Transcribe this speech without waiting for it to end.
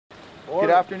Good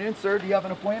afternoon, sir. Do you have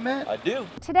an appointment? I do.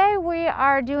 Today we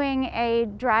are doing a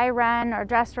dry run or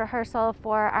dress rehearsal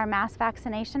for our mass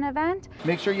vaccination event.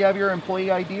 Make sure you have your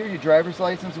employee ID or your driver's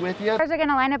license with you. Cars are going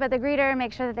to line up at the greeter,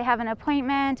 make sure that they have an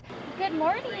appointment. Good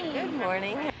morning. Good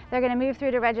morning. They're going to move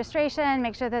through to registration,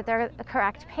 make sure that they're the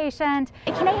correct patient.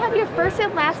 Can I have your first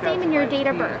and last name and your date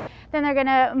of birth? Then they're going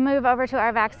to move over to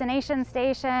our vaccination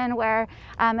station where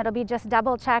it'll be just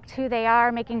double checked who they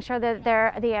are, making sure that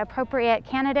they're the appropriate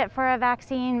candidate for a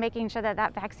vaccine, making sure that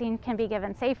that vaccine can be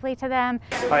given safely to them.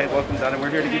 Hi, welcome Donna. We're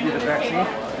here to give you the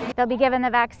vaccine. They'll be given the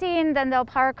vaccine, then they'll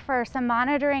park for some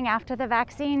monitoring after the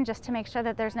vaccine just to make sure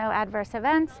that there's no adverse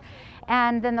events,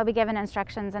 and then they'll be given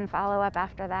instructions and follow-up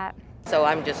after that. So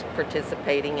I'm just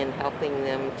participating in helping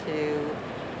them to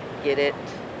get it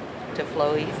to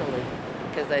flow easily,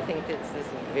 because I think it's this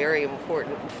very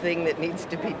important thing that needs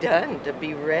to be done to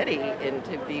be ready and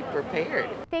to be prepared.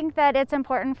 I think that it's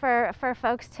important for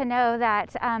folks to know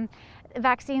that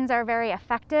vaccines are very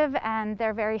effective and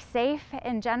they're very safe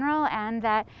in general, and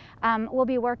that we'll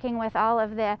be working with all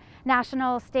of the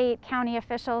national, state, county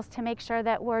officials to make sure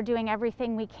that we're doing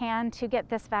everything we can to get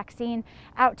this vaccine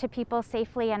out to people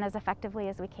safely and as effectively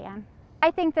as we can. I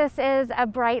think this is a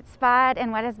bright spot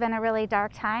in what has been a really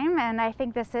dark time, and I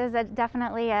think this is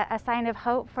definitely a sign of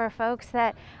hope for folks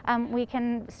that we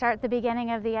can start the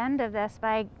beginning of the end of this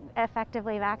by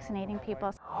effectively vaccinating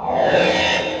people.